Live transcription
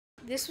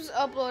This was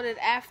uploaded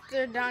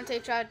after Dante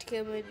tried to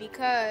kill me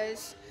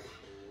because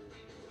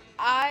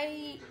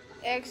I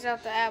exited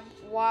out the app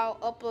while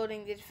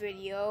uploading this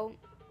video,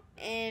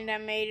 and I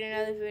made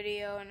another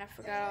video and I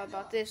forgot all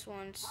about this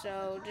one.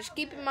 So just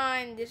keep in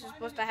mind this was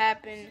supposed to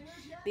happen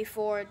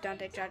before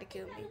Dante tried to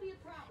kill me.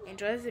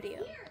 Enjoy the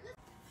video.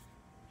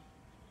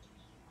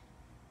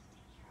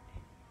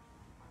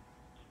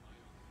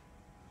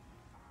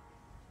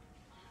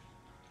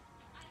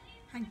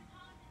 Hi.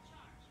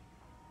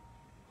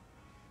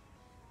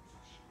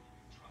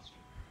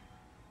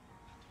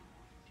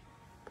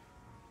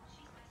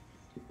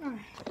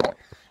 Alright.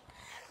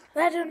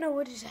 I don't know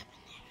what is happening.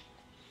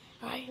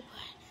 Alright,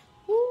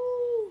 but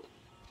woo!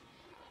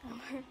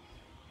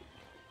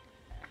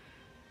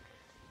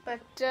 But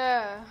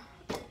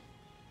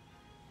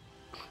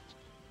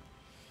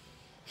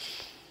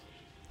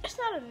it's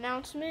not an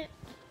announcement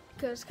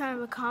because it's kind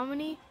of a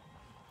comedy.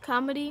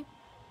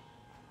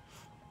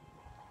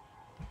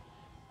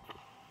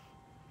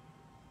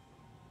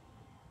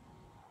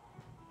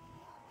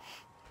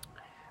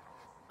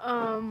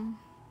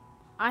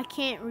 I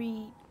can't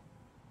read.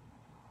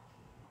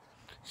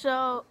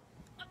 So,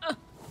 that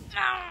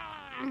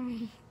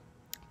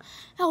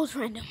was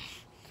random.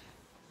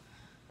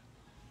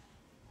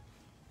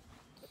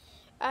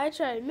 I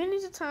tried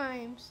many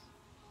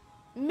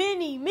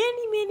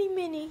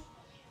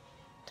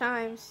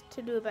times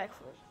to do a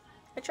backflip.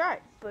 I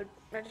tried, but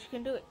I just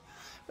couldn't do it.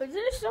 But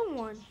there's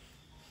someone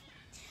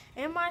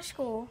in my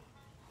school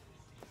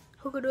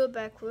who could do a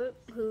backflip,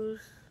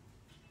 who's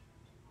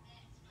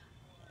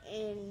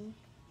in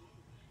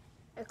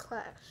a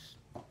class.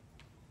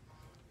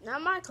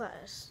 Not my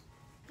class,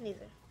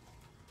 neither.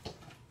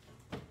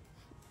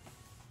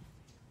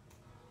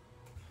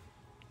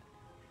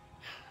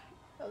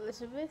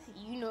 Elizabeth,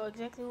 you know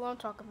exactly what I'm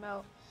talking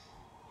about.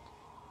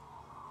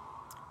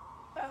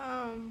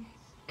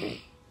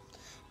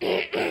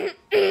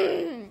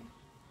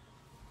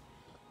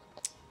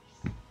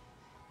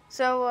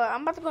 So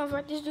I'm about to go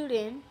invite this dude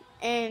in,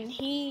 and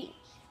he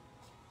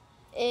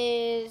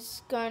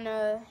is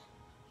gonna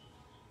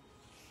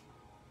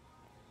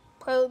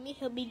play with me.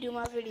 He'll be doing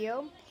my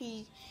video.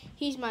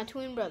 He's my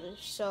twin brother.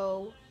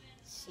 So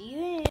see you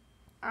then.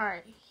 All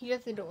right, he's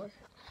at the door,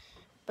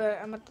 but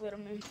I'm about to let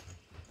him in.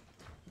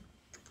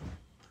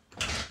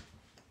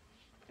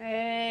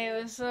 Hey,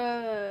 what's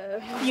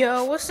up?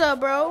 Yo, what's up,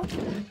 bro?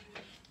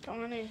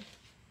 Come on in.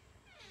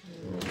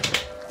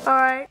 All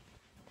right.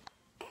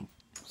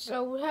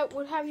 So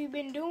what have you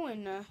been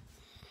doing?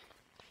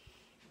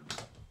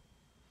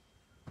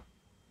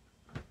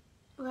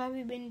 What have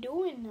you been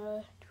doing,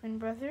 twin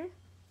brother?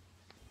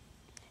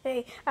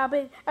 Hey, I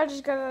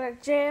just got out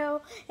of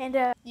jail, and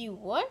you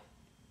what?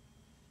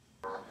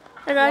 I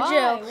got out of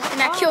jail,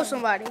 and I killed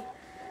somebody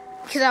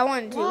because I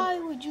wanted to. Why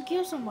would you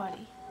kill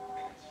somebody?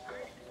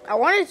 I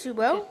wanted to,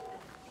 bro.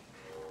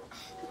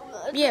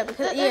 Yeah,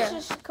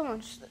 because come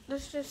on,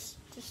 let's just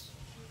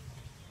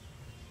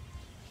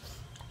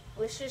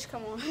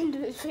come on and do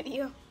this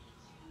video.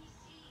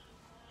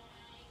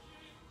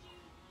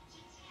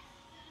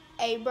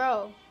 Hey,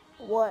 bro.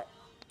 What?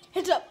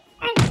 Heads up.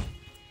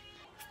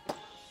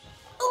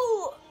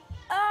 Ooh.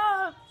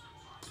 Ah.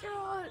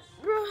 God,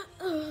 bro.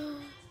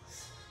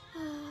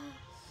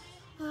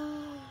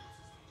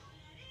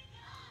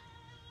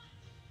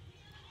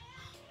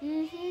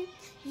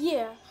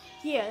 Yeah.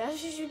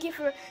 That's what you get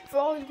for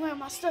always wearing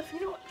my stuff. You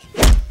know what?